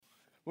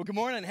Well, good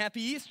morning.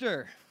 Happy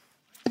Easter.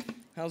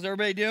 How's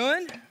everybody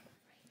doing?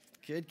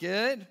 Good,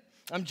 good.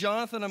 I'm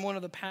Jonathan. I'm one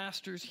of the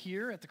pastors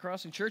here at the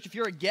Crossing Church. If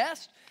you're a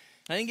guest,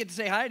 I didn't get to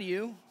say hi to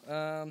you.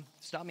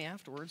 Stop me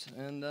afterwards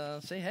and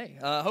say hey.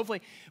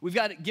 Hopefully, we've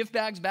got gift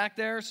bags back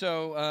there,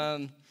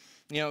 so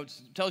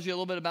it tells you a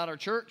little bit about our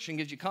church and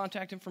gives you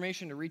contact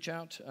information to reach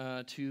out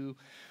to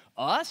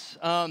us.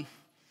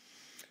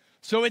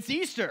 So it's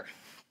Easter.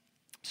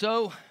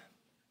 So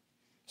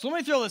let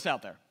me throw this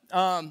out there.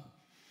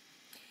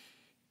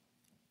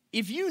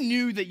 If you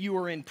knew that you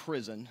were in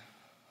prison,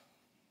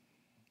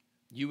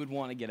 you would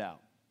want to get out,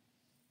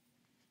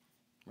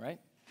 right?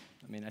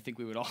 I mean, I think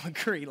we would all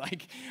agree.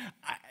 Like,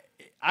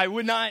 I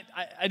would not,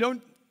 I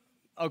don't,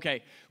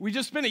 okay, we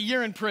just spent a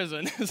year in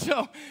prison,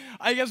 so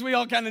I guess we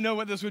all kind of know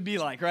what this would be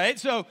like, right?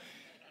 So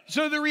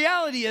the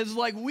reality is,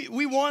 like,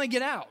 we want to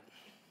get out.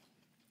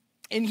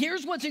 And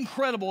here's what's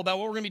incredible about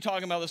what we're going to be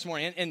talking about this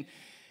morning.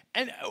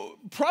 And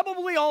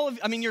probably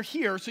you're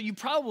here, so you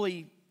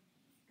probably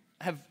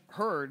have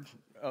heard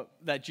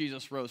that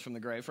Jesus rose from the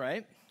grave,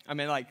 right? I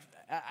mean, like,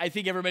 I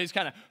think everybody's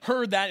kind of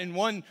heard that in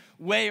one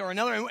way or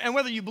another. And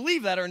whether you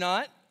believe that or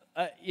not,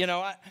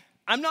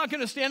 I'm not going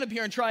to stand up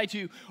here and try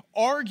to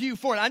argue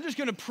for it. I'm just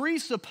going to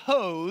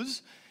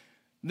presuppose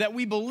that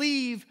we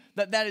believe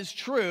that that is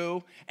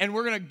true, and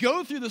we're going to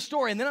go through the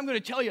story, and then I'm going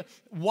to tell you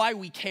why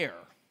we care.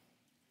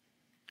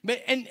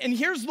 And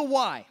here's the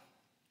why.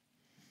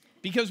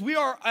 Because we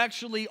are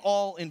actually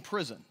all in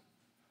prison.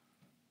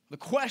 The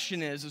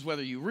question is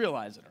whether you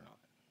realize it or not.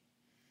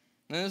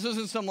 And this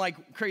isn't some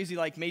crazy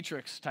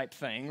Matrix type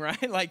thing,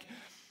 right?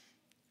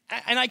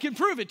 And I can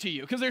prove it to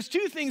you because there's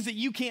two things that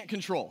you can't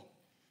control.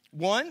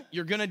 One,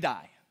 you're gonna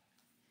die.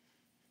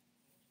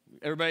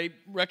 Everybody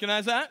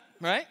recognize that,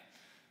 right?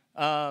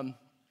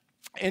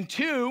 And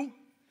two,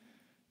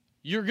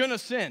 you're gonna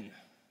sin.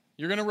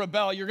 You're gonna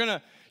rebel. You're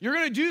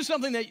gonna do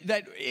something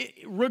that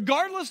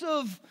regardless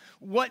of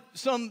what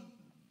some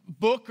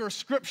book or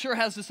scripture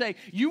has to say,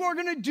 you are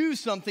gonna do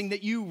something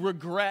that you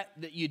regret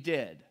that you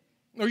did.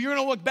 Or you're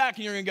going to look back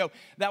and you're going to go,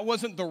 that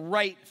wasn't the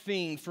right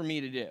thing for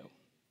me to do.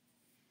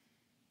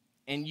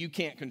 And you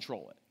can't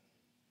control it.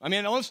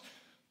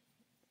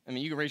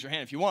 You can raise your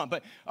hand if you want,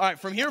 but all right,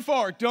 from here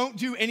forward, don't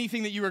do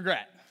anything that you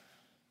regret.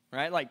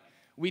 Right? Like,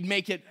 we'd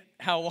make it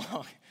how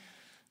long?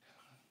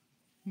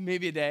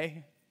 Maybe a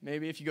day.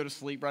 Maybe if you go to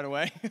sleep right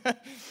away.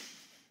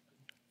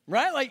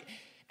 Right?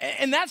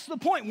 And that's the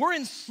point. We're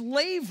in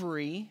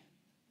slavery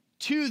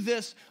to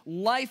this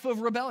life of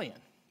rebellion.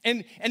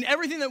 And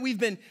everything that we've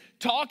been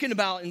talking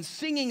about and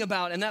singing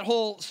about and that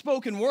whole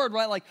spoken word,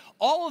 right?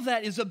 All of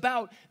that is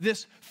about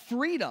this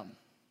freedom,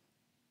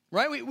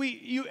 right?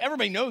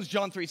 Everybody knows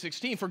John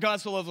 3:16, for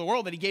God so loved the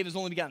world that he gave his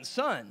only begotten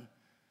son,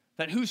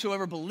 that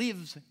whosoever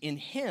believes in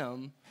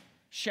him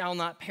shall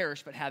not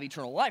perish but have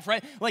eternal life,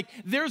 right?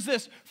 There's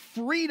this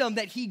freedom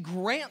that he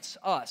grants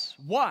us.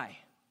 Why?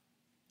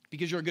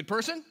 Because you're a good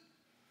person?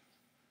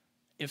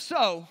 If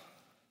so,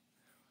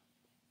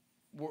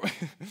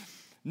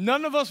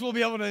 none of us will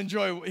be able to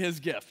enjoy his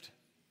gift.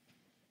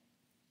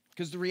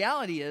 Because the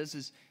reality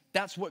is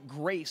that's what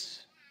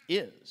grace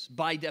is,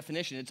 by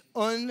definition. It's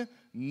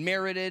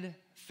unmerited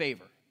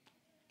favor.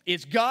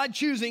 It's God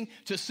choosing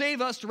to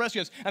save us, to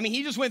rescue us.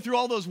 He just went through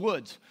all those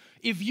woods.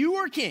 If you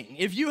were king,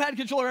 if you had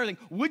control of everything,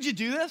 would you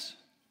do this?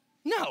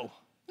 No.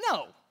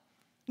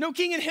 No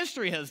king in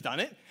history has done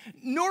it,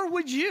 nor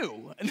would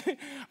you.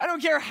 I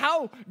don't care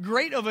how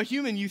great of a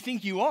human you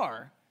think you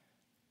are.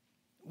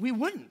 We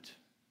wouldn't.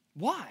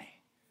 Why?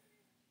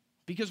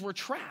 Because we're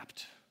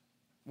trapped.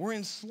 We're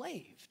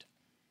enslaved.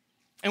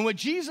 And what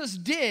Jesus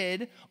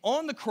did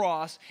on the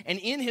cross and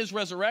in his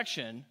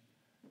resurrection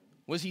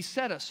was he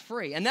set us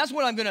free. And that's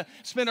what I'm going to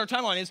spend our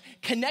time on, is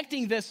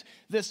connecting this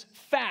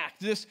fact,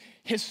 this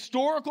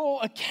historical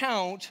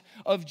account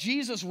of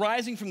Jesus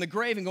rising from the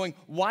grave and going,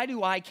 why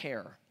do I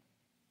care?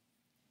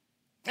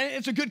 And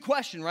it's a good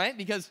question, right?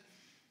 Because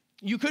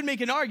you could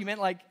make an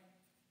argument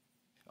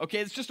okay,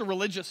 it's just a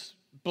religious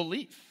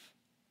belief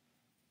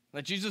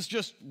that Jesus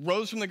just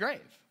rose from the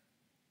grave.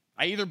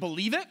 I either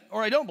believe it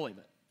or I don't believe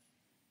it.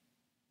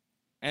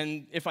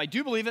 And if I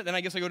do believe it, then I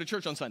guess I go to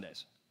church on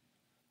Sundays.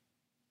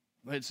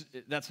 But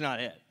that's not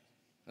it.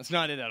 That's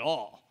not it at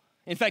all.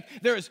 In fact,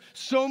 there is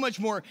so much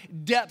more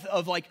depth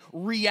of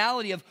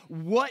reality of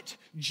what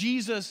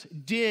Jesus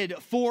did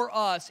for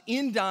us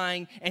in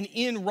dying and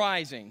in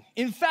rising.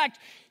 In fact,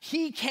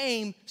 he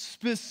came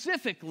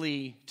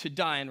specifically to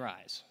die and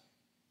rise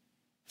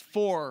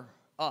for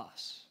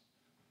us.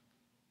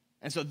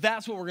 And so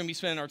that's what we're going to be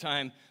spending our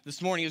time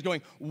this morning, is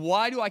going,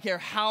 why do I care?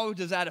 How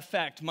does that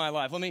affect my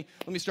life? Let me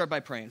start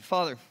by praying.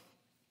 Father,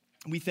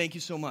 we thank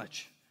you so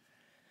much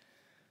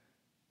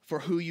for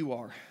who you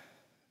are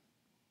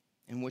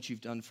and what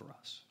you've done for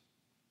us.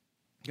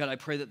 God, I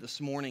pray that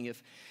this morning,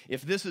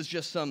 if this is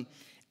just some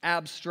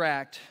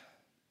abstract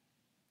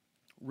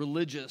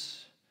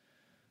religious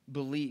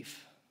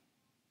belief,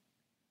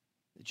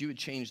 that you would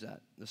change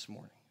that this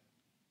morning.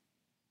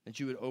 That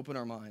you would open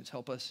our minds,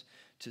 help us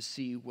to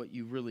see what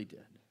you really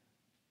did.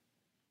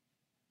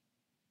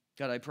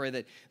 God, I pray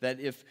that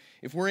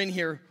if we're in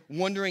here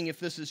wondering if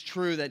this is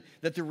true,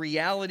 that the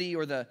reality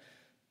or the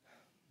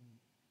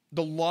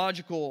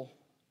logical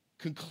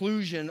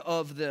conclusion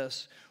of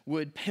this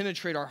would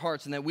penetrate our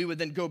hearts, and that we would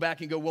then go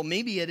back and go, well,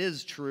 maybe it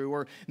is true,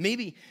 or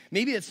maybe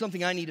it's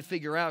something I need to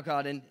figure out,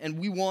 God, and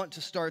we want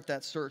to start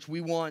that search.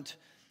 We want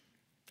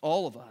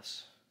all of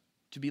us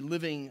to be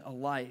living a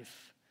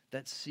life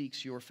that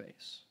seeks your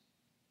face.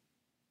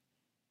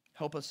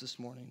 Help us this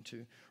morning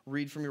to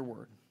read from your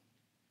word,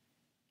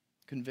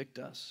 convict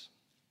us,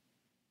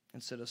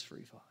 and set us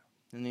free, Father.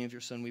 In the name of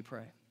your Son we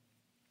pray.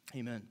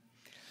 Amen.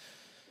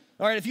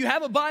 All right, if you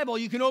have a Bible,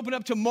 you can open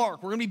up to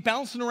Mark. We're going to be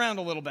bouncing around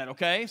a little bit,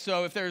 okay?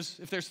 So if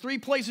there's 3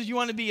 places you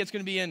want to be, it's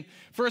going to be in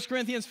 1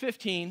 Corinthians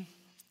 15,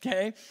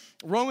 okay?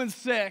 Romans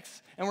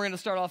 6, and we're going to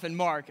start off in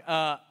Mark.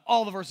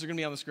 All the verses are going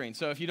to be on the screen.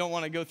 So if you don't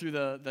want to go through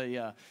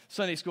the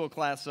Sunday school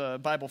class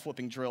Bible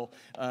flipping drill,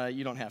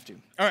 you don't have to.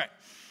 All right,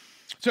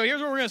 so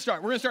here's where we're going to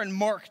start. We're going to start in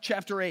Mark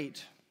chapter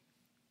 8,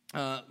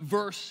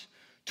 verse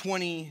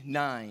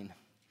 29.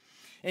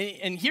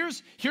 And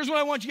here's what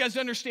I want you guys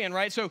to understand,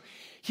 right? So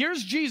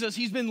here's Jesus.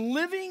 He's been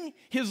living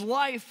his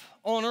life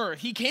on earth.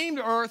 He came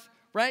to earth,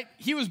 right?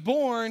 He was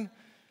born,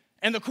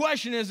 and the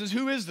question is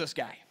who is this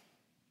guy?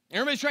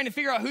 Everybody's trying to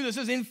figure out who this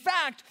is. In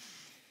fact,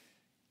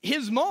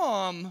 his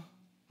mom,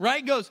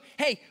 right, goes,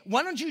 hey,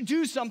 why don't you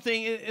do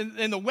something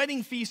in the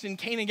wedding feast in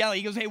Cana, Galilee?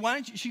 He goes, hey,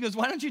 she goes,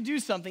 why don't you do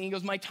something? He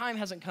goes, my time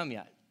hasn't come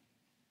yet.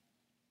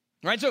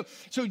 Right?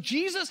 So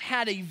Jesus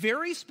had a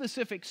very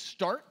specific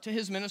start to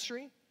his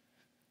ministry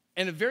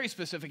and a very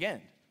specific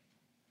end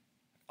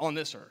on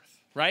this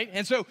earth, right?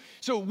 And so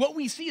what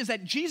we see is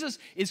that Jesus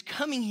is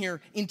coming here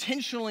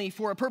intentionally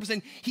for a purpose.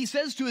 And he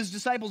says to his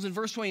disciples in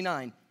verse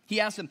 29, he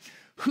asks them,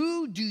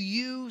 who do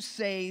you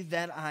say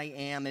that I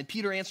am? And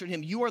Peter answered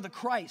him, you are the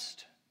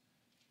Christ.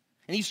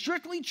 And he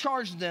strictly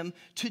charged them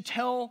to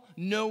tell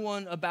no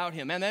one about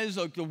him. And that is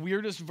like the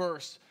weirdest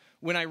verse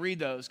when I read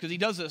those, because he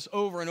does this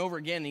over and over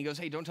again. And he goes,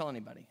 hey, don't tell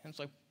anybody. And it's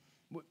like,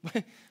 what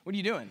are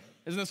you doing?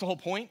 Isn't this the whole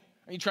point?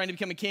 Are you trying to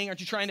become a king? Aren't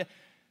you trying to?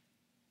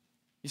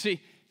 You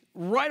see,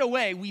 right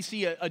away we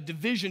see a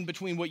division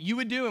between what you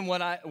would do and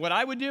what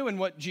I would do and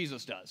what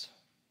Jesus does.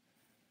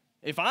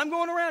 If I'm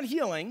going around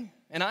healing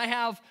and I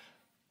have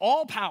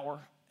all power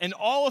and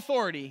all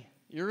authority,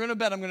 you're going to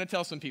bet I'm going to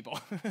tell some people.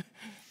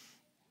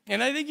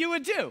 And I think you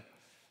would too.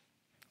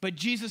 But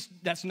Jesus,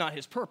 that's not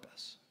his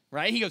purpose,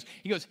 right? He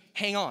goes,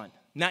 hang on,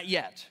 not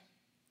yet.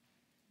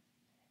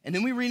 And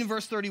then we read in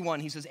verse 31,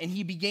 he says, and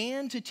he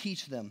began to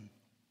teach them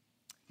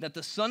that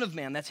the Son of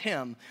Man, that's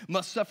him,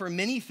 must suffer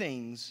many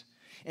things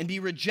and be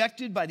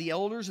rejected by the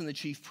elders and the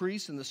chief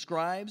priests and the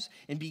scribes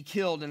and be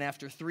killed, and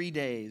after 3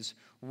 days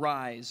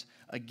rise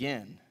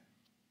again.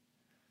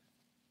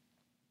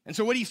 And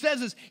so what he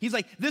says is, he's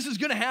like, this is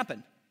going to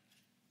happen.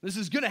 This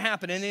is going to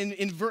happen. And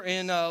in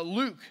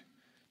Luke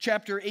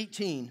chapter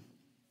 18,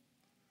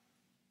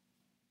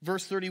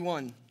 verse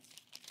 31,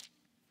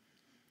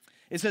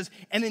 it says,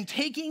 and then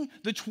taking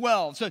the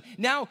 12.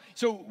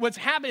 So what's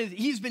happened is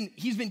he's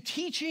been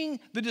teaching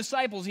the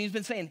disciples, and he's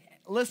been saying,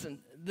 listen,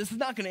 this is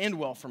not going to end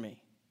well for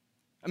me.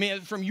 I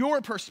mean, from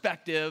your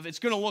perspective, it's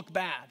going to look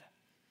bad.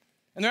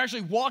 And they're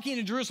actually walking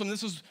into Jerusalem.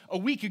 This was a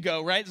week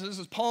ago, right? So this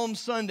is Palm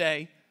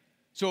Sunday.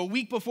 So a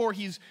week before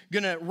he's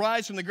going to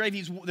rise from the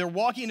grave, they're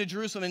walking into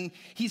Jerusalem, and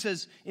he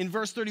says in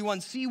verse 31,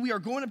 see, we are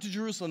going up to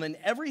Jerusalem, and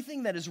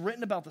everything that is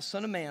written about the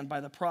Son of Man by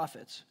the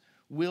prophets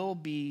will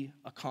be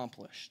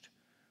accomplished.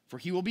 For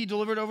he will be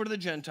delivered over to the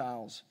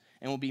Gentiles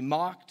and will be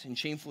mocked and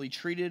shamefully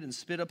treated and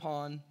spit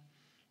upon.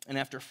 And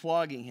after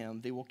flogging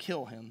him, they will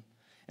kill him.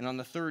 And on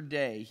the 3rd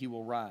day, he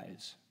will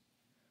rise.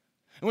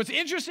 And what's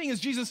interesting is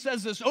Jesus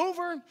says this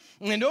over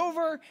and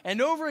over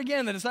and over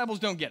again. The disciples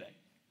don't get it.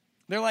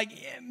 They're like,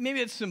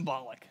 maybe it's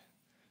symbolic.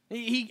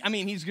 He's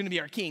going to be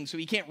our king, so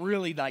he can't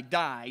really like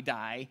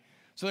die.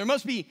 So there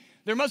must be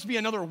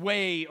another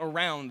way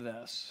around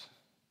this.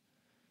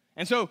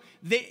 And so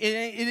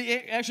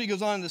it actually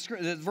goes on,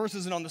 the verse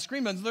isn't on the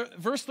screen, but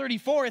verse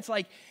 34, it's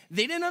like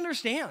they didn't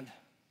understand.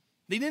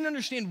 They didn't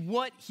understand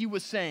what he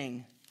was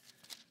saying.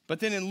 But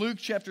then in Luke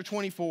chapter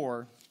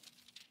 24,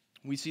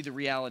 we see the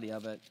reality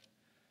of it.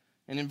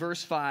 And in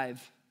verse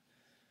 5,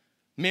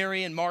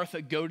 Mary and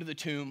Martha go to the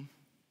tomb.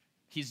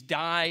 He's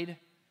died.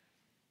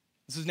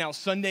 This is now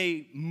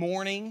Sunday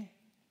morning,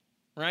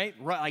 right?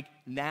 Like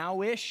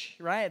now-ish,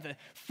 right? At the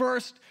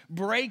first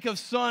break of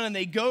sun, and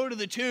they go to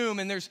the tomb,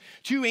 and there's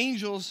 2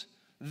 angels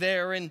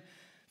there, and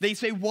they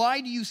say,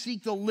 why do you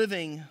seek the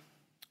living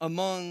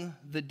among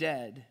the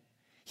dead?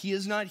 He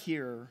is not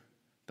here,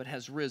 but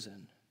has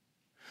risen.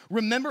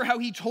 Remember how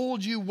he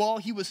told you while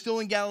he was still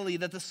in Galilee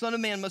that the Son of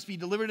Man must be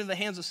delivered into the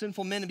hands of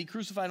sinful men and be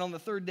crucified on the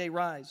 3rd day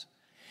rise.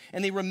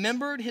 And they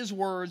remembered his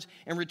words,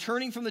 and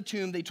returning from the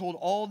tomb, they told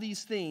all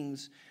these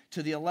things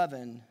to the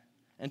 11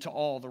 and to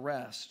all the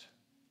rest.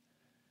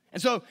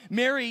 And so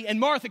Mary and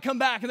Martha come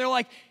back, and they're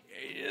like,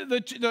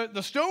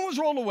 the stone was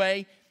rolled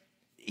away.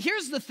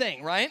 Here's the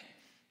thing, right?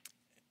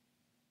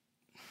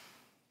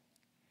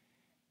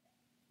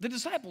 The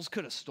disciples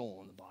could have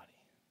stolen the body.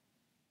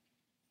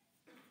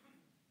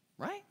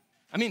 Right?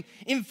 I mean,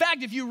 in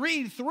fact, if you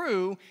read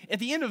through, at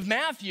the end of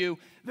Matthew,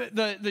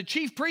 the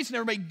chief priests and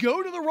everybody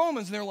go to the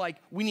Romans and they're like,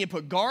 we need to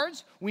put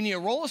guards, we need to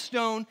roll a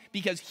stone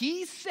because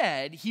he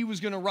said he was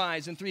going to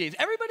rise in 3 days.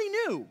 Everybody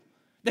knew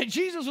that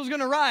Jesus was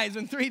going to rise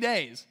in 3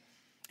 days.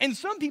 And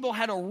some people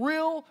had a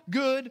real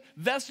good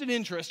vested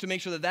interest to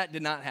make sure that that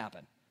did not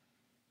happen.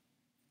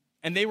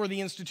 And they were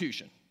the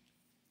institution,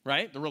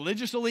 right? The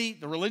religious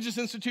elite, the religious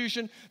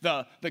institution,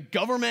 the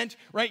government,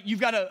 right? You've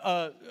got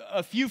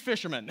a few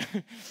fishermen,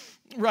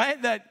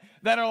 right? That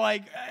are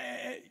like,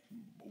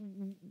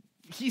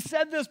 he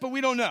said this, but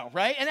we don't know,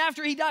 right? And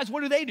after he dies,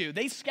 what do?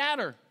 They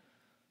scatter.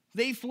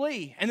 They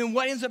flee. And then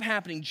what ends up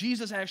happening?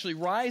 Jesus actually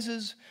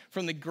rises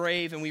from the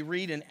grave, and we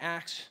read in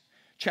Acts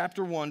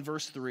chapter 1,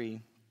 verse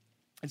 3,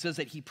 it says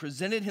that he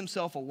presented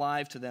himself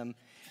alive to them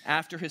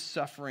after his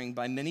suffering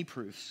by many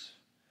proofs,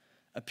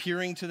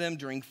 appearing to them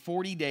during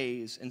 40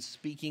 days and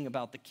speaking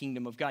about the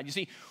kingdom of God. You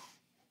see,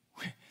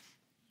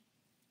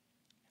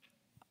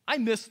 I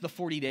missed the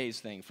 40 days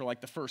thing for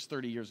like the first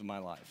 30 years of my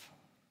life.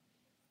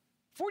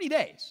 40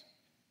 days.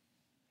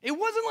 It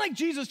wasn't like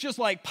Jesus just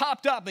like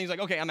popped up and he's like,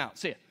 okay, I'm out,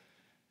 see ya.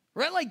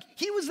 Right? Like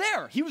he was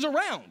there. He was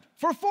around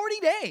for 40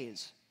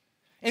 days.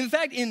 In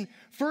fact, in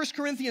 1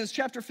 Corinthians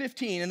chapter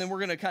 15, and then we're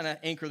going to kind of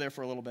anchor there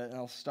for a little bit, and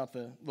I'll stop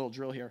the little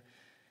drill here.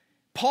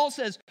 Paul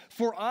says,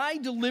 for I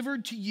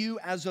delivered to you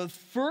as of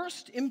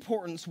first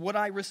importance what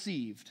I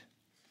received,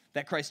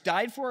 that Christ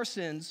died for our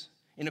sins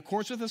in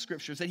accordance with the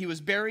Scriptures, that he was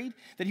buried,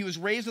 that he was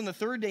raised on the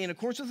third day in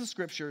accordance with the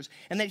Scriptures,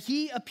 and that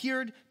he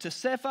appeared to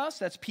Cephas,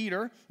 that's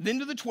Peter, then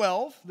to the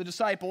 12, the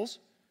disciples.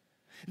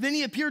 Then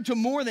he appeared to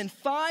more than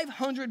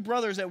 500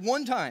 brothers at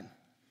one time,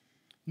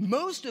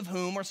 most of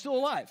whom are still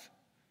alive,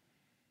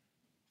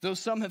 though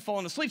some have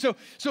fallen asleep.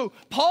 So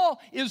Paul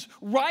is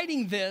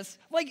writing this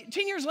like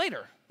 10 years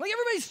later. Like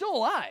everybody's still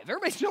alive.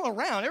 Everybody's still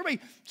around. Everybody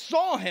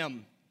saw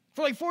him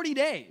for like 40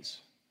 days.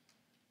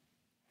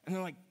 And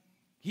they're like,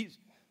 he's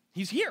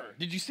here.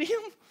 Did you see him?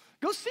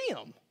 Go see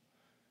him.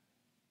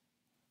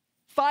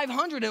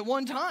 500 at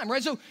one time,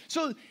 right? So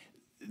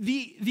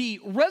the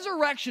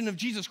resurrection of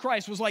Jesus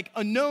Christ was like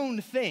a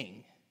known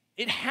thing.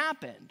 It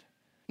happened.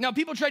 Now,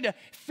 people tried to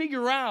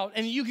figure out,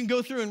 and you can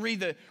go through and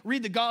read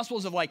the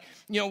Gospels of like,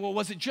 well,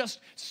 was it just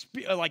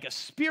like a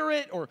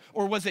spirit, or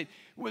was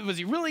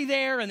he really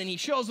there? And then he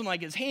shows them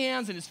like his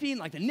hands and his feet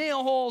and like the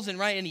nail holes, and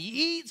right, and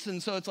he eats,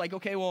 and so it's like,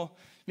 okay, well,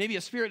 maybe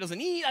a spirit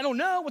doesn't eat. I don't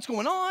know what's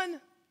going on.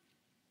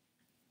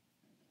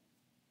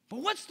 But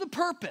what's the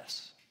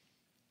purpose?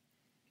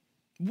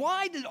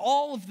 Why did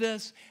all of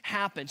this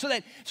happen? So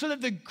that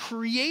the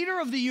creator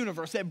of the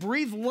universe that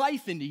breathed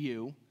life into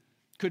you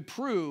could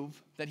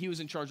prove that he was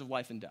in charge of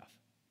life and death.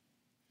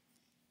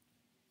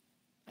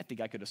 I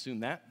think I could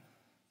assume that,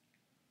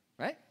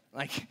 right?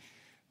 Like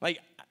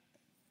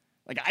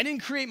I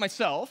didn't create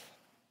myself.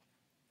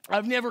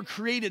 I've never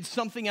created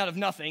something out of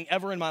nothing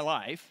ever in my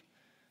life.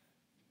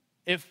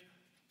 If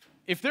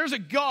there's a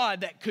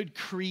God that could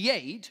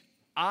create,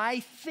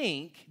 I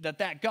think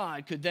that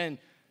God could then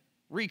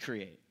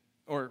recreate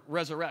or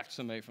resurrect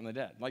somebody from the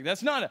dead. Like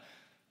that's not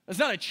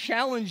a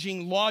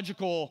challenging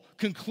logical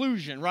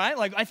conclusion, right?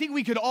 Like I think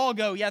we could all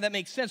go, yeah, that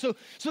makes sense. So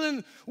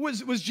then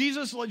was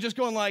Jesus just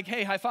going like,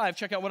 hey, high five,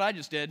 check out what I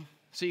just did.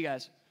 See you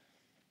guys.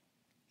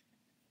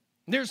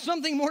 There's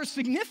something more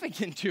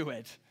significant to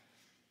it.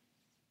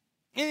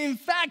 And in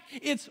fact,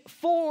 it's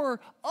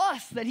for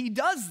us that he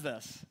does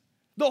this.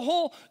 The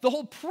whole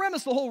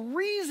premise, the whole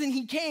reason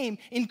he came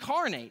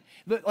incarnate,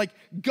 like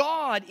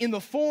God in the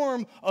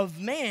form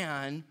of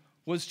man,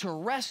 was to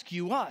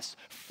rescue us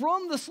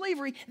from the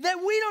slavery that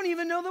we don't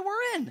even know that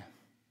we're in.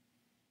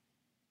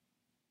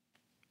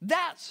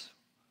 That's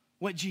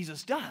what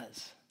Jesus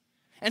does.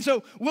 And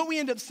so what we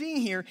end up seeing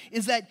here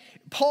is that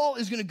Paul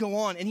is going to go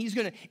on and he's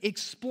going to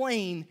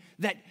explain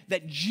that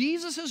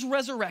Jesus'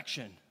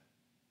 resurrection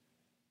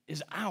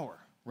is our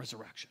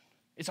resurrection.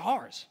 It's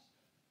ours.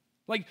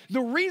 Like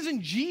the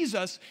reason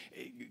Jesus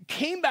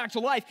came back to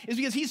life is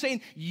because he's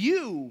saying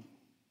you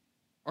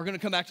are going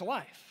to come back to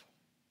life.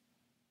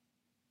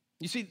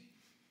 You see,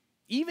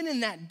 even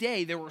in that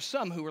day, there were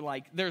some who were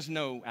like, there's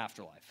no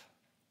afterlife.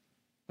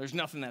 There's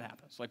nothing that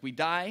happens. Like we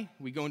die,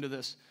 we go into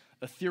this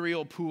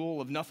ethereal pool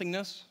of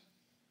nothingness,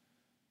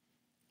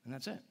 and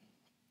that's it.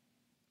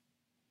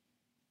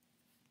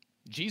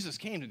 Jesus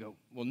came to go,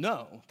 well,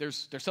 no,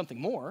 there's something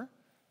more.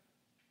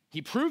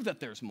 He proved that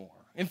there's more.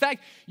 In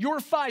fact, your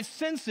five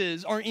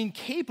senses are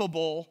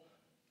incapable,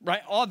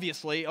 right,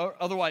 obviously, or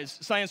otherwise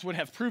science would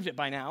have proved it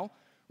by now,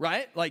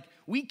 right? Like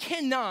we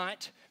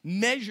cannot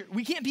measure,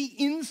 we can't be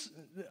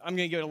I'm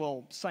going to get a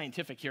little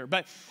scientific here,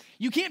 but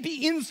you can't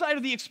be inside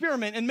of the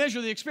experiment and measure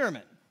the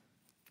experiment,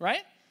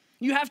 right?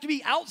 You have to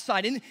be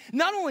outside. And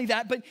not only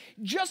that, but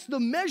just the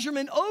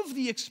measurement of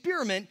the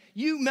experiment,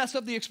 you mess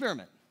up the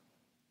experiment,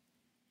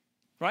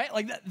 right?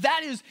 Like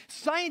that is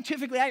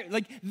scientifically accurate.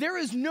 Like there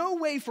is no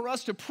way for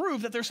us to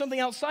prove that there's something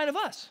outside of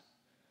us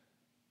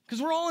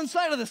because we're all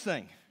inside of this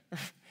thing.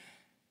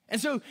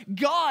 And so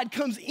God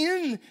comes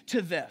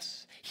into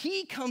this.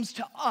 He comes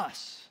to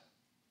us.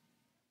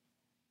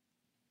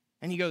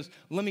 And he goes,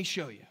 let me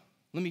show you.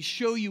 Let me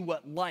show you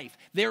what life.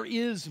 There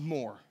is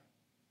more.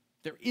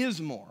 There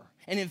is more.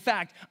 And in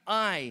fact,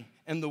 I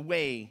am the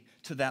way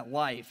to that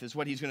life, is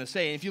what he's going to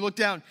say. And if you look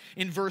down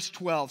in verse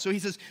 12, so he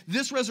says,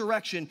 this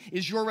resurrection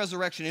is your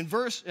resurrection. In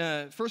 1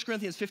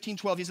 Corinthians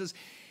 15:12, he says,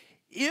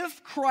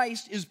 if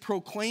Christ is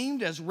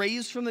proclaimed as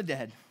raised from the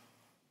dead,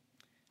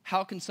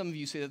 how can some of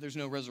you say that there's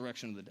no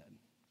resurrection of the dead?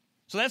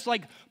 So that's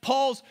like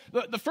Paul's,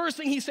 the first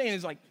thing he's saying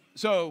is like,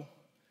 so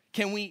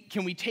can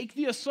we take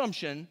the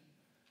assumption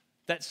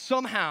that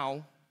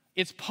somehow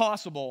it's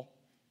possible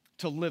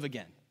to live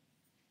again?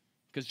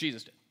 Because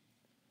Jesus did.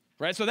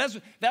 Right? So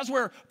that's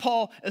where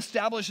Paul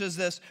establishes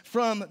this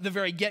from the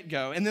very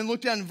get-go. And then look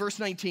down in verse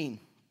 19.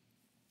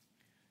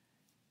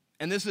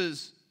 And this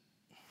is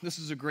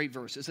a great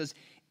verse. It says,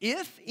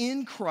 if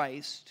in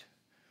Christ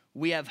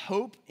we have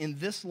hope in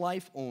this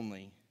life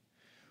only,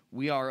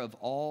 we are of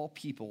all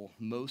people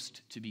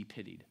most to be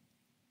pitied.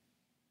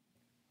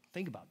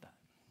 Think about that.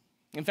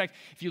 In fact,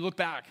 if you look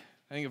back,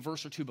 I think a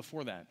verse or two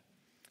before that,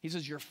 he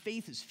says, your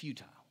faith is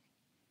futile.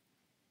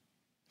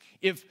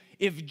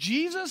 If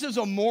Jesus is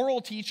a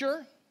moral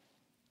teacher,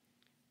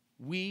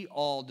 we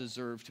all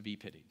deserve to be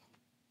pitied.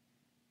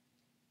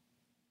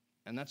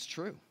 And that's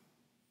true.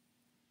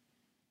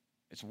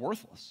 It's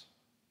worthless.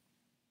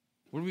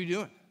 What are we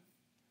doing?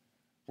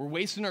 We're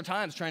wasting our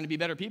times trying to be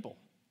better people.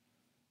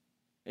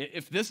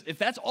 If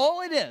that's all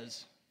it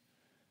is,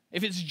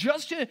 if it's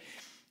just to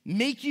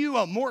make you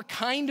a more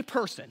kind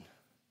person,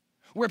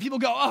 where people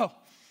go, oh,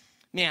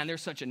 man, they're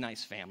such a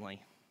nice family.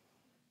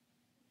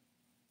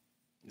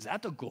 Is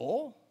that the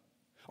goal?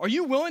 Are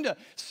you willing to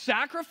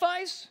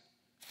sacrifice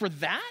for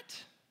that?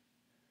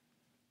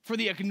 For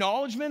the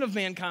acknowledgement of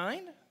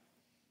mankind?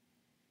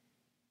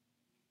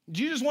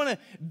 Do you just want to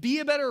be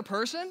a better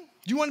person?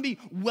 Do you want to be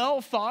well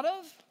thought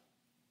of?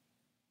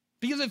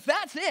 Because if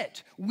that's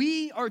it,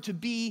 we are to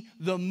be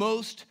the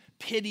most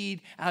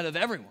pitied out of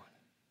everyone.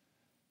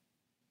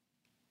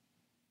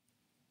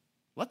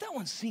 Let that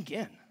one sink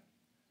in.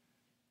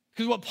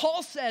 Because what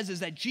Paul says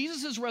is that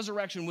Jesus'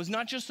 resurrection was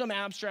not just some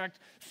abstract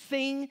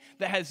thing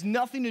that has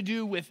nothing to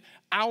do with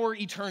our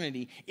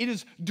eternity. It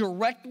is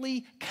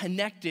directly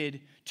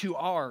connected to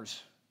ours.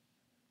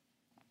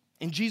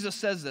 And Jesus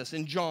says this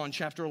in John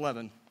chapter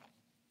 11.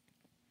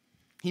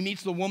 He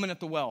meets the woman at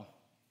the well.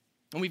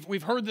 And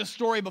we've heard this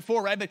story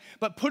before, right?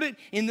 But put it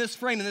in this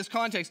frame, in this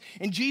context.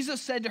 And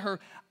Jesus said to her,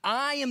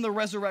 I am the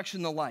resurrection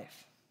and the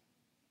life.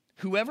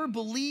 Whoever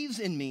believes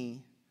in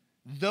me,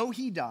 though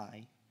he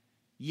die,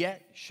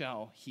 yet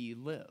shall he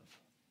live.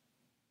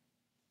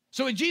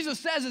 So what Jesus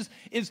says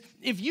is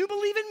if you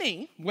believe in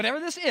me,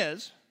 whatever this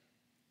is,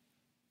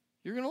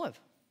 you're going to live.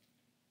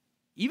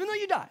 Even though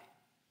you die.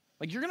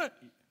 Like you're going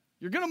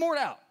to mort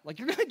out. Like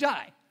you're going to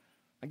die.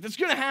 Like that's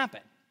going to happen.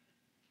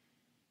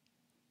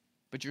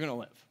 But you're going to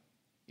live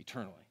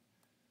eternally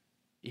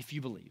if you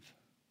believe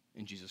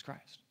in Jesus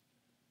Christ.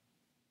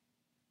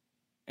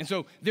 And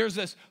so there's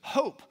this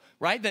hope,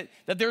 right? That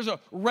there's a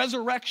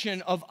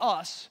resurrection of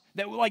us,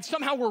 that like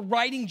somehow we're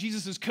riding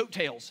Jesus'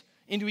 coattails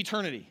into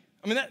eternity.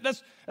 I mean,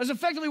 that's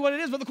effectively what it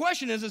is. But the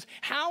question is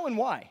how and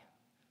why?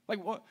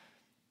 Like, what?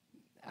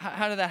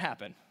 How did that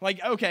happen?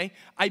 Like, okay,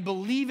 I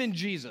believe in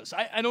Jesus.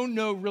 I don't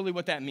know really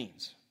what that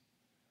means.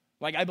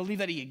 Like, I believe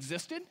that he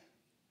existed.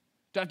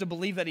 Do I have to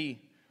believe that he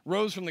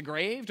rose from the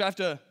grave? Do I have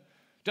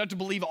to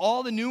believe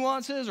all the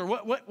nuances? Or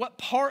what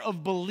part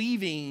of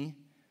believing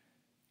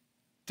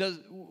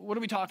what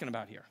are we talking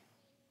about here?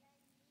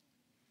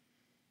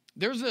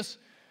 There's this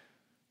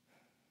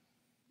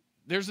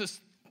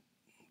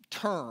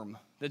term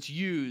that's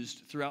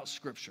used throughout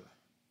Scripture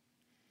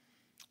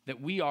that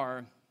we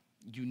are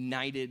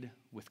united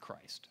with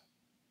Christ.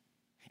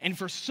 And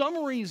for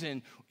some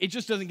reason, it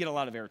just doesn't get a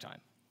lot of airtime.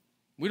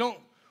 We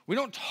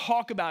don't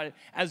talk about it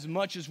as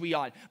much as we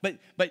ought. But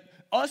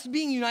us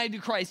being united to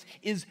Christ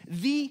is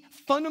the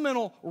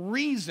fundamental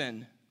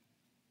reason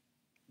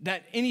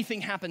that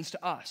anything happens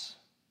to us.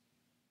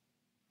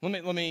 Let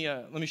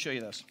me show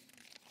you this.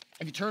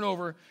 If you turn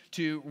over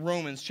to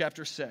Romans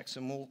chapter 6,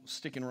 and we'll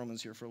stick in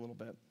Romans here for a little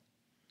bit.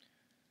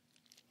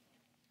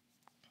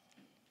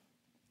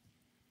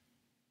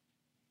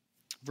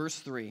 Verse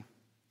 3,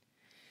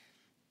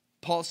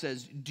 Paul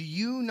says, do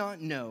you not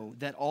know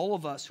that all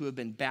of us who have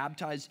been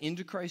baptized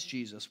into Christ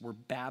Jesus were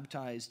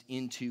baptized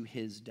into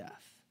his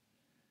death?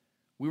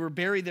 We were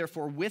buried,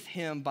 therefore, with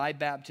him by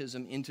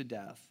baptism into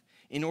death,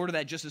 in order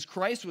that just as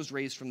Christ was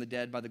raised from the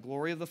dead by the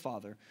glory of the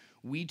Father,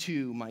 we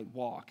too might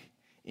walk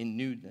in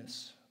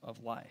newness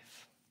of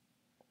life.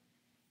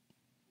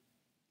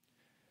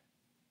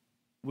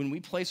 When we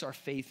place our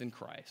faith in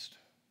Christ,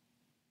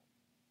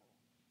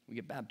 we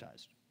get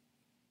baptized,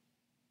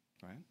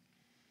 right?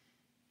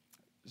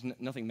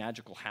 Nothing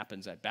magical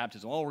happens at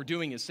baptism. All we're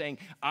doing is saying,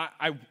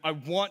 I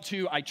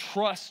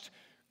trust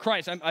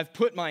Christ. I've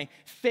put my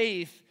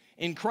faith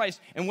in Christ.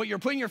 And what you're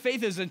putting your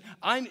faith is in,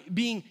 I'm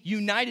being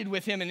united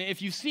with him. And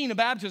if you've seen a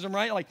baptism,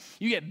 right, like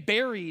you get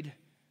buried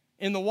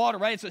in the water,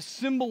 right? It's a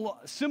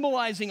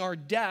symbolizing our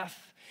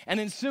death. and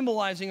then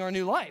symbolizing our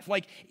new life.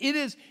 Like it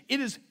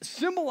is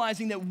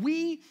symbolizing that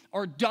we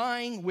are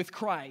dying with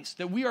Christ,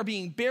 that we are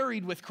being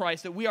buried with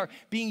Christ, that we are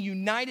being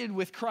united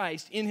with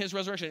Christ in his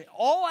resurrection.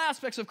 All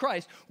aspects of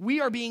Christ,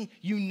 we are being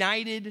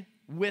united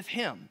with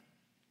him.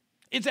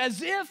 It's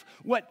as if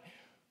what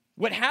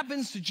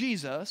happens to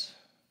Jesus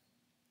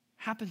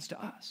happens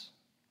to us.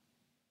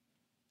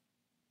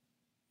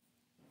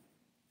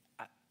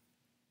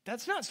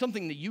 That's not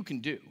something that you can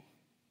do.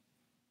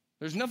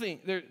 There's no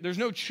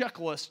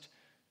checklist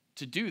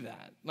to do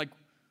that. Like,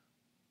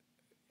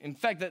 in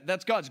fact,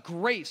 that's God's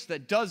grace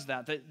that does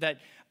that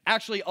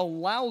actually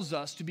allows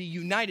us to be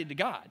united to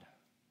God.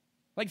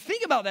 Like,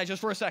 think about that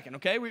just for a second,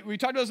 okay? We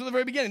talked about this at the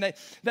very beginning,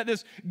 that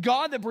this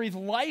God that breathed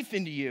life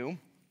into you,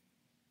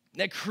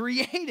 that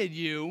created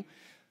you,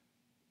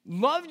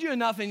 loved you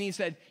enough, and he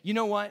said, you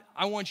know what?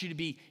 I want you to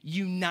be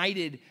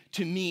united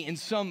to me in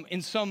some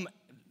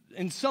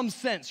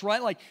sense,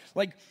 right?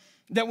 Like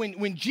that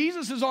when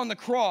Jesus is on the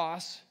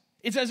cross,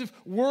 it's as if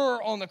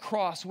we're on the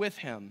cross with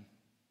him.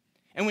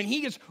 And when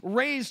he gets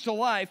raised to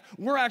life,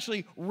 we're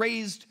actually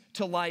raised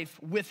to life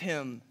with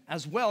him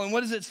as well. And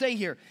what does it say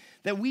here?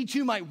 That we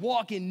too might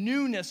walk in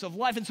newness of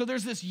life. And so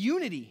there's this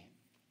unity.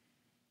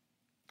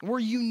 We're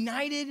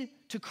united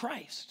to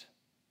Christ.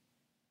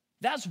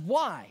 That's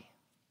why.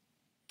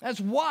 That's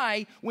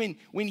why when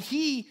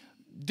he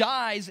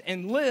dies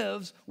and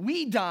lives,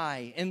 we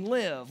die and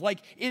live. Like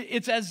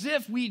it's as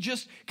if we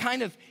just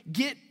kind of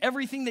get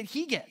everything that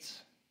he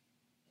gets,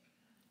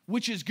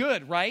 which is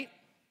good, right?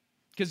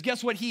 Because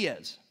guess what he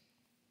is?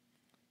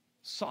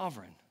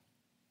 Sovereign.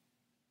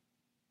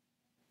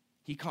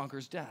 He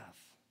conquers death.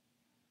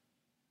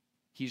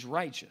 He's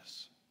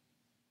righteous.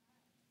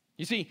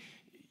 You see,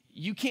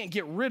 you can't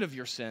get rid of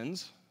your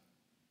sins.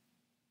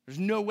 There's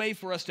no way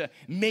for us to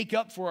make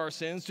up for our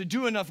sins, to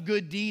do enough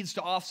good deeds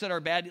to offset our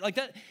bad deeds. Like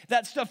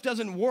that stuff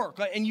doesn't work.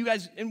 And you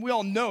guys, and we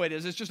all know it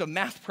is. It's just a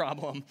math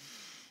problem,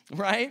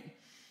 right?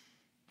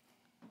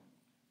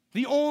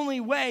 The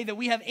only way that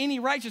we have any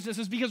righteousness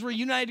is because we're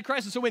united to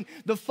Christ. And so when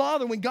the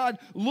Father, when God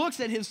looks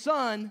at his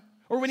Son,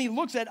 or when he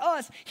looks at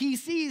us, he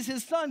sees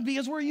his Son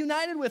because we're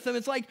united with him.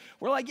 It's like,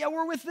 we're like, yeah,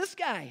 we're with this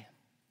guy.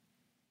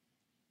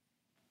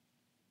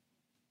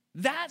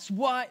 That's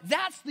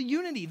the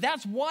unity.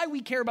 That's why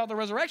we care about the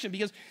resurrection,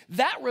 because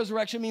that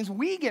resurrection means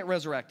we get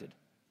resurrected.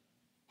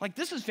 Like,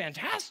 this is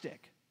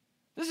fantastic.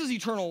 This is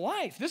eternal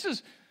life. This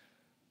is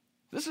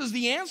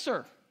the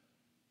answer.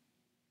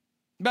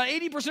 About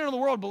 80% of the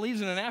world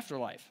believes in an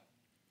afterlife.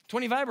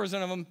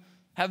 25% of them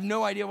have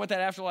no idea what that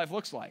afterlife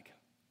looks like.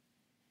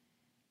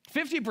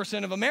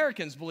 50% of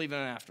Americans believe in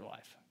an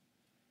afterlife,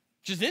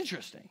 which is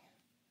interesting.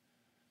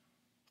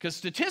 Because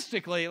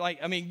statistically,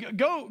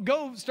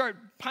 go start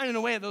pining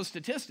away at those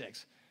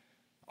statistics.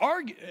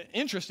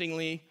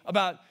 Interestingly,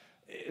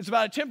 it's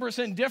about a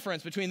 10%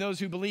 difference between those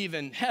who believe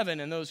in heaven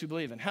and those who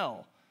believe in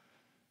hell.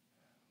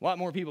 A lot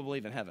more people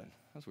believe in heaven.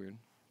 That's weird.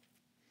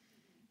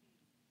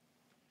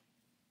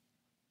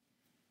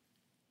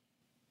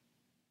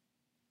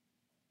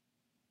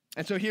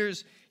 And so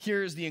here's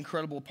the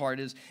incredible part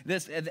is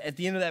this, at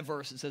the end of that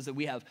verse, it says that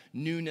we have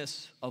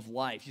newness of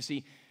life. You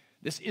see,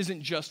 this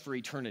isn't just for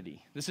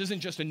eternity. This isn't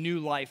just a new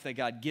life that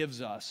God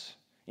gives us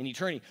in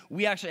eternity.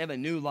 We actually have a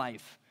new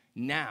life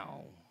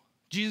now.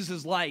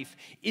 Jesus' life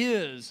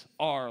is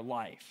our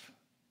life.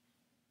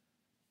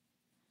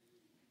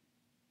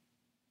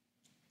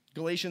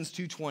 Galatians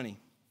 2:20,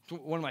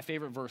 one of my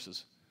favorite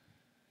verses.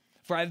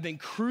 For I have been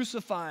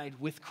crucified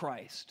with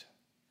Christ.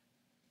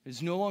 It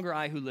is no longer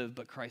I who live,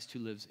 but Christ who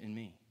lives in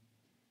me.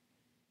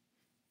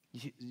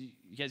 You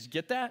guys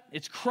get that?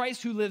 It's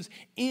Christ who lives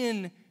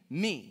in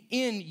me,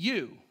 in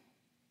you.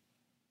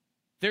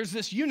 There's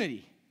this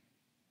unity.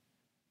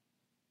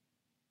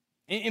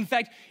 In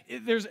fact,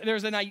 there's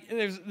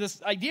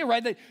this idea,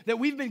 right, that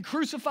we've been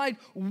crucified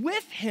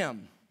with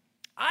him.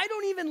 I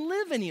don't even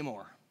live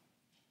anymore.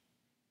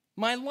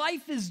 My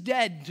life is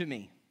dead to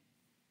me.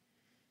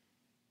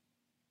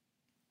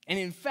 And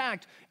in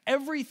fact,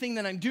 everything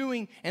that I'm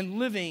doing and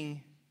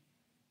living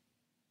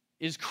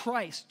is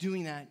Christ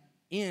doing that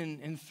in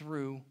and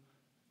through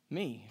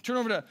me. Turn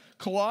over to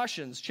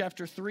Colossians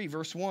chapter 3,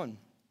 verse 1.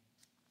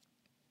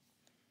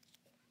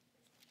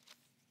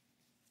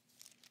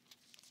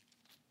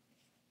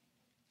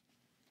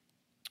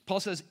 Paul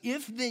says,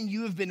 if then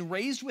you have been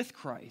raised with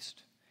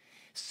Christ,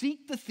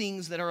 seek the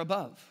things that are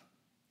above,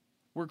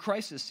 where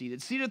Christ is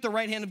seated. Seated at the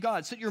right hand of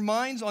God. Set your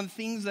minds on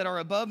things that are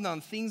above, not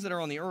on things that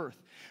are on the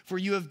earth. For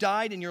you have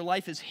died, and your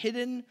life is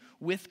hidden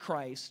with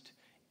Christ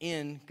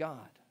in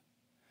God.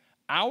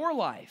 Our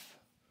life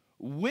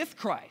with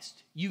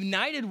Christ,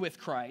 united with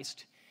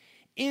Christ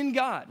in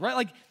God, right?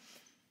 Like,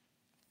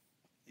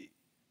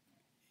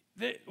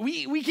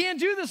 we can't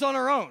do this on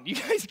our own. You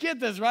guys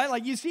get this, right?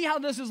 Like, you see how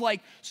this is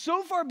like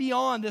so far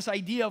beyond this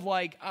idea of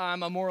like,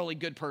 I'm a morally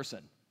good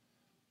person.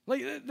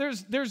 Like,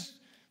 there's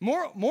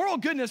moral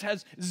goodness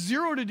has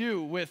zero to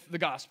do with the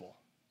gospel.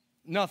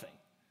 Nothing.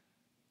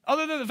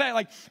 Other than the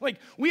fact,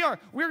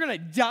 we're going to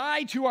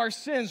die to our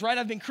sins, right?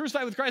 I've been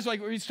crucified with Christ.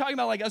 Like, he's talking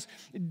about, like, us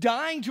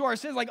dying to our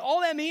sins. Like,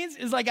 all that means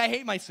is, like, I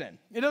hate my sin.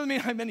 It doesn't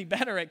mean I'm any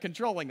better at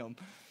controlling them.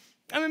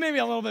 I mean, maybe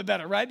a little bit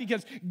better, right?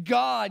 Because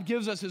God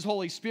gives us his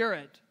Holy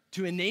Spirit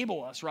to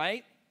enable us,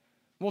 right?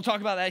 We'll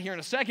talk about that here in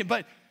a second.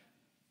 But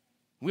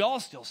we all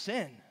still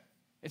sin.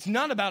 It's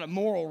not about a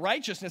moral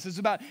righteousness. It's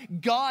about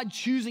God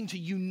choosing to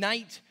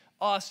unite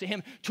us to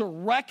him, to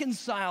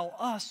reconcile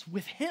us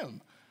with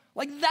him.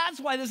 Like, that's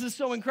why this is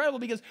so incredible,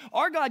 because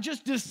our God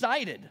just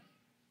decided.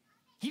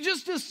 He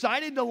just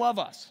decided to love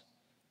us.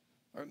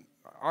 Or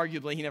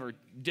arguably, he never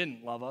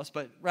didn't love us,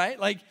 but, right?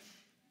 Like,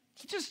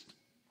 he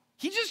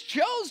just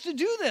chose to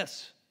do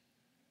this.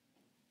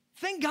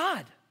 Thank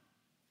God.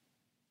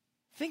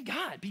 Thank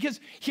God. Because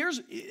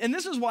and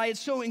this is why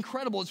it's so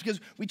incredible. It's because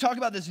we talk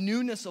about this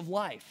newness of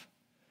life.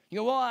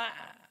 You go, well,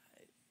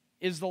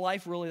 is the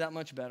life really that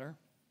much better?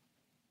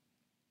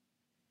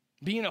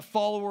 Being a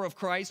follower of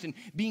Christ and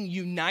being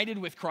united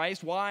with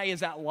Christ, why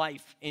is that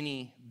life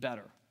any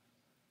better?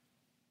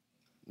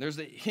 There's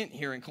a hint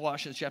here in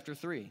Colossians chapter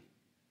 3.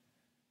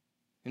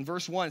 In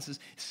verse 1, it says,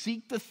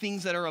 seek the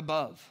things that are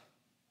above.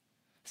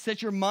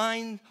 Set your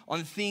mind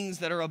on things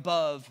that are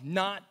above,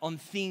 not on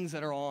things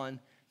that are on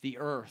the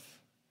earth.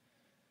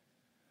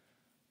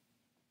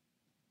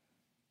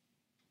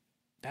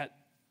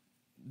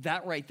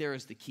 That right there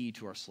is the key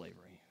to our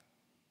slavery.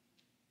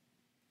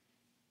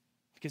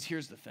 Because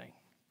here's the thing.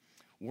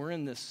 We're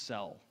in this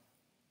cell,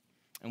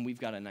 and we've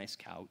got a nice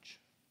couch,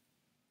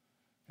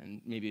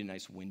 and maybe a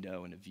nice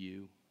window and a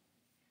view,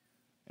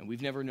 and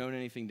we've never known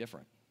anything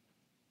different.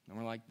 And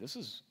we're like, this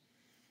is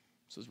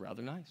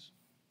rather nice.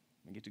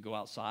 I get to go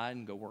outside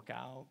and go work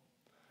out.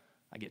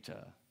 I get to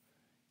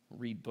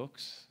read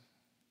books.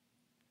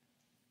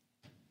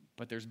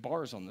 But there's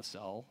bars on the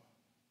cell,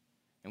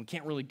 and we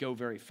can't really go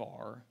very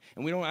far,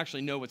 and we don't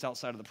actually know what's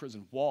outside of the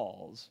prison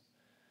walls.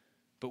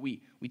 But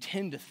we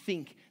tend to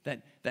think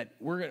that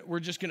we're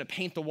just going to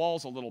paint the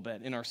walls a little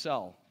bit in our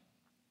cell.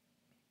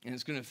 And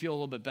it's going to feel a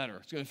little bit better.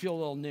 It's going to feel a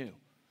little new.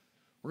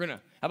 How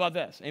about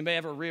this? Anybody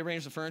ever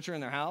rearrange the furniture in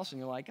their house and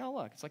you're like, oh,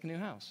 look, it's like a new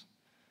house.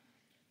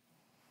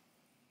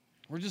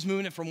 We're just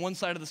moving it from one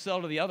side of the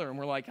cell to the other, and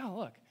we're like, oh,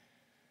 look,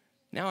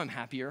 now I'm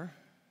happier.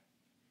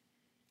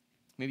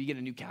 Maybe you get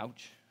a new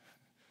couch.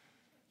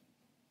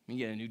 You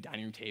get a new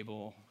dining room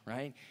table,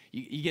 right?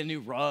 You get a new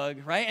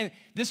rug, right? And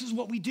this is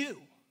what we do.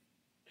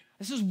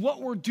 This is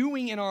what we're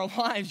doing in our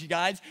lives, you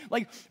guys.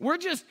 Like, we're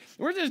just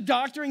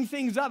doctoring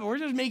things up, and we're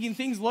just making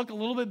things look a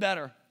little bit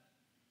better.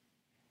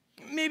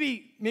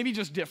 Maybe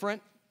just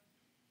different,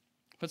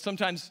 but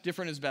sometimes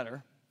different is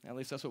better. At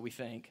least that's what we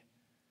think.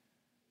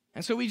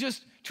 And so we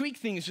just tweak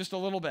things just a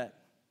little bit.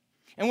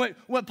 And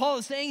what Paul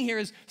is saying here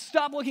is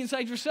stop looking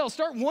inside yourself.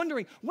 Start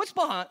wondering, what's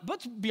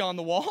beyond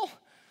the wall?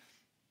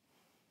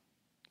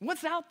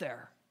 What's out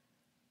there?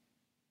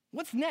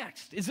 What's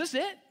next? Is this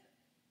it?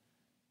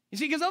 You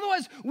see, because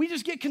otherwise we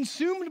just get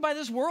consumed by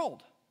this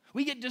world.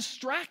 We get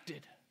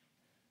distracted.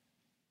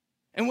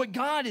 And what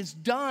God has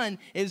done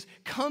is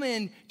come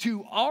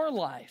into our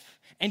life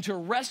and to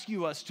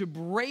rescue us, to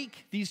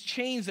break these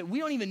chains that we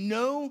don't even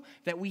know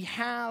that we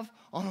have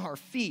on our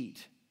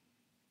feet.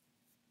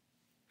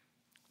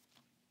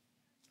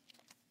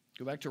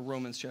 Go back to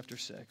Romans chapter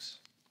 6.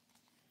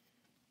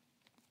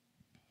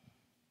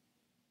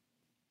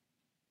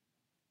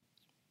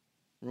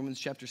 Romans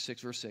chapter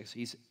 6, verse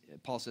 6,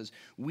 Paul says,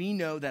 we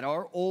know that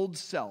our old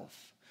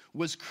self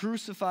was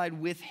crucified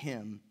with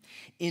him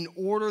in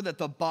order that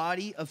the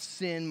body of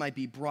sin might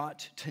be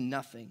brought to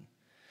nothing,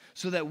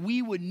 so that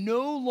we would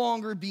no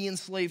longer be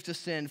enslaved to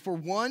sin. For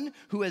one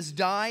who has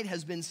died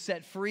has been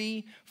set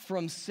free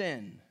from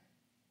sin.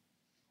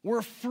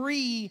 We're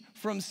free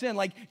from sin.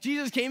 Like,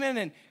 Jesus came in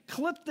and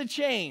clipped the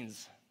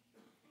chains.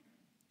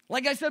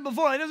 Like I said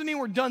before, that doesn't mean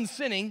we're done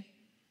sinning.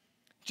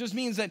 It just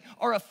means that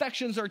our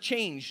affections are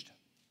changed.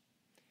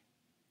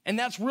 And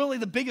that's really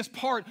the biggest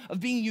part of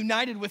being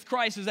united with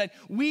Christ, is that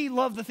we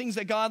love the things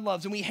that God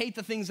loves and we hate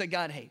the things that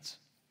God hates.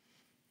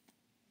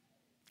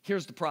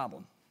 Here's the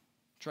problem,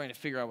 trying to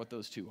figure out what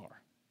those two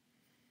are.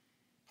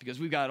 Because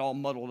we've got it all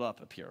muddled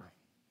up here.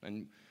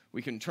 And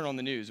we can turn on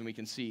the news and we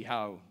can see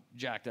how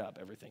jacked up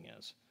everything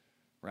is,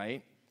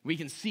 right? We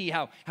can see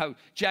how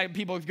jacked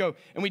people go.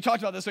 And we talked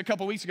about this a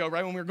couple weeks ago,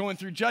 right, when we were going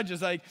through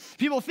Judges. Like,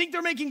 people think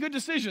they're making good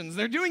decisions.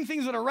 They're doing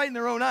things that are right in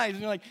their own eyes. And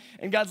you're like,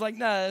 and God's like,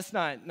 that's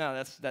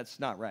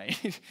not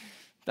right.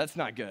 That's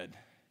not good,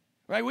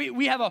 right?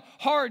 We have a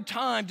hard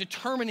time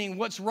determining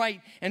what's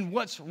right and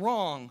what's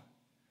wrong.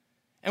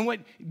 And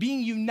what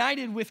being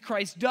united with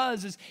Christ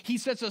does is he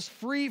sets us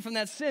free from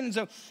that sin. And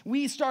so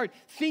we start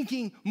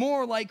thinking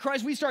more like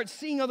Christ. We start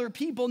seeing other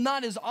people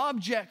not as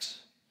objects,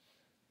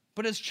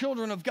 but as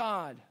children of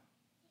God.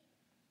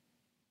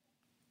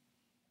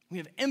 We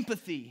have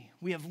empathy.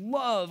 We have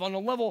love on a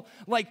level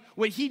like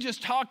what he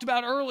just talked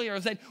about earlier,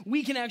 is that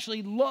we can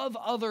actually love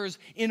others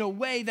in a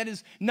way that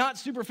is not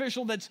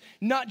superficial, that's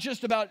not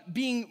just about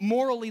being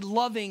morally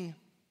loving,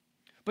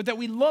 but that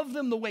we love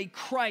them the way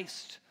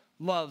Christ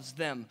loves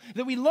them,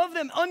 that we love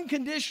them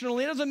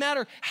unconditionally. It doesn't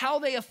matter how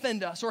they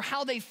offend us or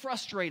how they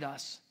frustrate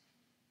us,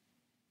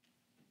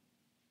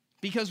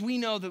 because we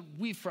know that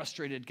we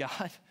frustrated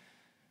God.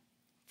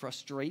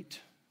 Frustrate,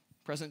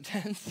 present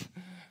tense.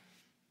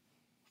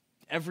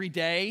 Every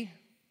day,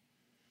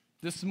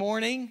 this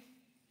morning,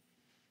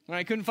 when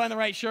I couldn't find the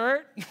right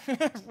shirt,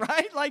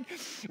 right? Like,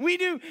 we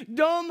do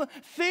dumb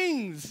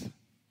things,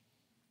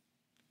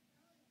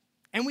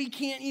 and we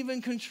can't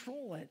even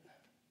control it.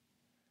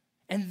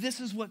 And this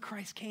is what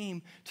Christ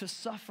came to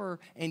suffer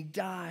and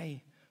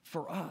die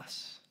for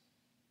us.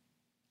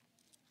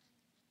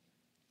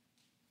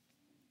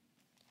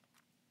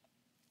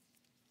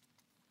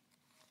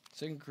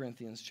 Second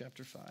Corinthians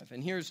chapter 5.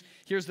 And here's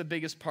the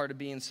biggest part of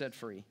being set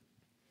free.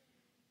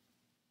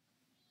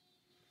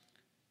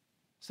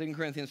 2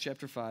 Corinthians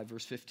chapter 5,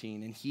 verse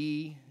 15. And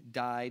he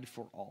died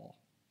for all,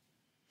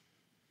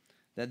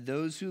 that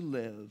those who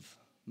live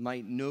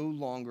might no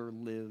longer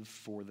live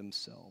for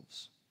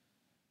themselves,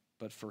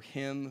 but for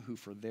him who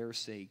for their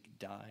sake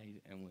died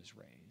and was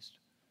raised.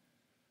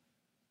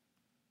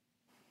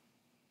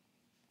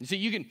 You see,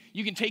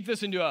 you can take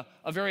this into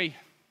a very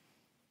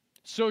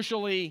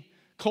socially,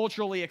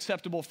 culturally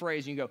acceptable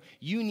phrase, and you go,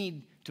 you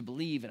need to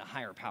believe in a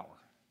higher power.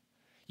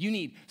 You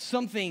need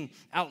something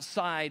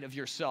outside of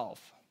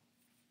yourself.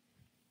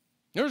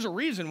 There's a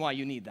reason why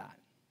you need that.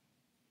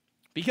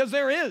 Because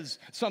there is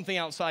something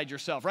outside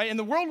yourself, right? And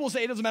the world will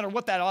say it doesn't matter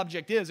what that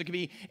object is. It could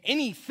be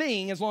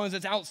anything as long as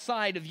it's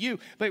outside of you.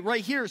 But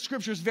right here,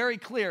 Scripture is very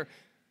clear,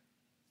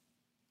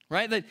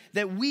 right?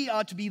 That we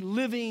ought to be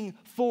living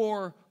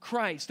for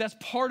Christ. That's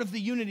part of the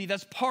unity.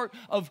 That's part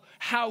of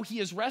how he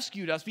has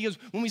rescued us. Because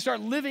when we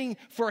start living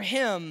for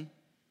him,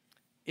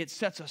 it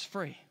sets us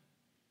free.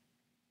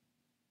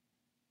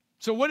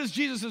 So what does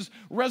Jesus'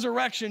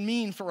 resurrection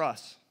mean for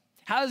us?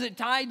 How is it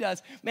tied to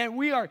us? Man,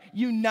 we are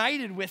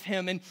united with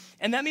him,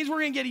 and that means we're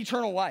going to get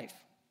eternal life.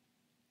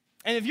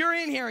 And if you're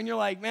in here and you're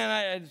like,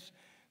 man,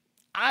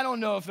 I don't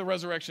know if the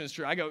resurrection is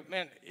true. I go,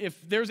 man, if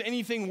there's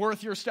anything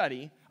worth your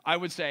study, I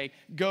would say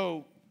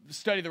go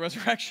study the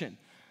resurrection.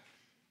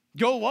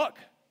 Go look.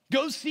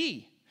 Go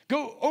see.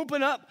 Go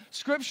open up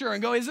Scripture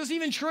and go, is this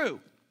even true?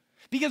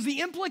 Because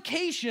the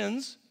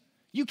implications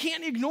you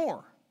can't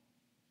ignore.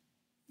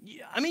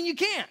 I mean, you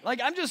can't.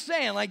 Like, I'm just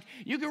saying, like,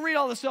 you can read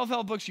all the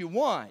self-help books you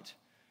want.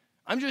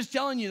 I'm just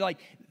telling you, like,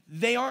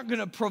 they aren't going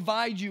to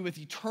provide you with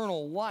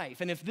eternal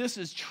life. And if this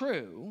is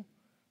true,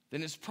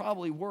 then it's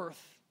probably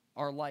worth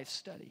our life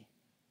study.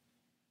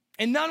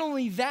 And not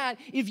only that,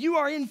 if you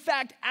are in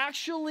fact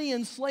actually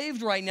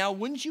enslaved right now,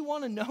 wouldn't you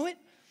want to know it?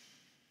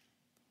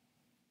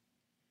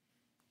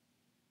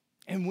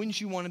 And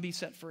wouldn't you want to be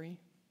set free?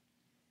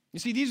 You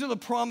see, these are the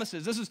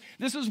promises.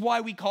 This is why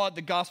we call it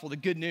the gospel, the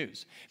good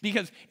news,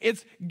 because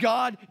it's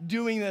God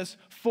doing this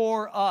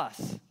for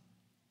us.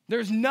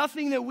 There's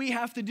nothing that we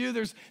have to do.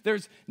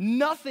 There's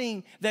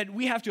nothing that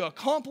we have to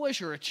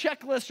accomplish or a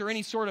checklist or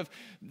any sort of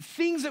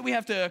things that we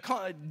have to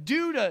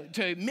do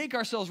to make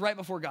ourselves right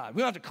before God. We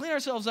don't have to clean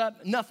ourselves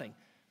up, nothing.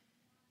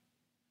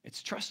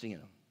 It's trusting in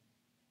him.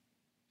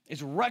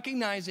 It's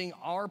recognizing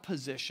our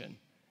position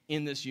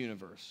in this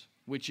universe,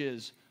 which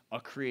is a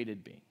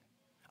created being.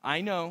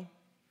 I know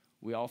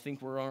we all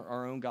think we're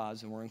our own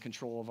gods and we're in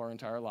control of our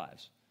entire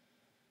lives.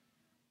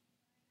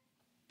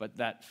 But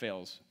that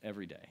fails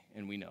every day,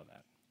 and we know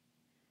that.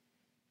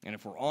 And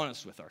if we're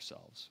honest with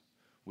ourselves,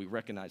 we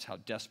recognize how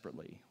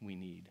desperately we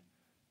need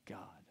God.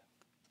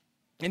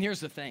 And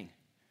here's the thing.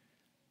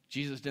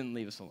 Jesus didn't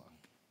leave us alone.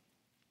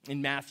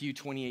 In Matthew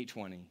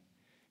 28:20,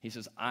 he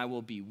says, I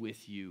will be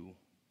with you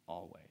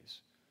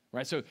always.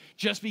 Right? So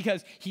just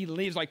because he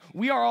leaves, like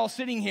we are all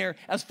sitting here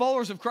as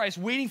followers of Christ,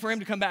 waiting for him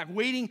to come back,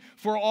 waiting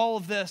for all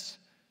of this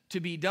to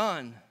be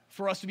done,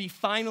 for us to be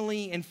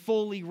finally and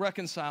fully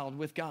reconciled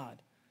with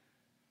God.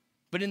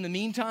 But in the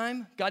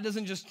meantime, God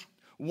doesn't just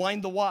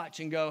wind the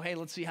watch and go, hey,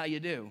 let's see how you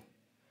do.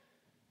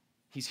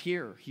 He's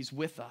here. He's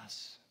with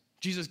us.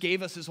 Jesus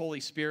gave us his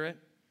Holy Spirit.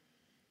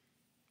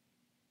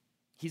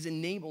 He's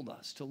enabled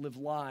us to live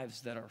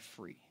lives that are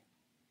free.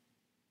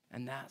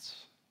 And that's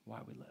why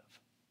we live.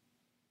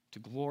 To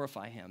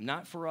glorify him.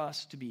 Not for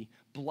us to be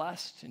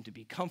blessed and to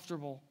be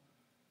comfortable,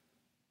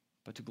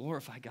 but to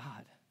glorify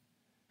God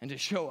and to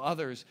show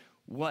others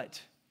what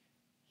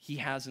he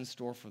has in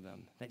store for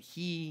them, that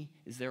he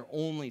is their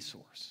only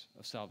source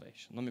of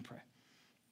salvation. Let me pray.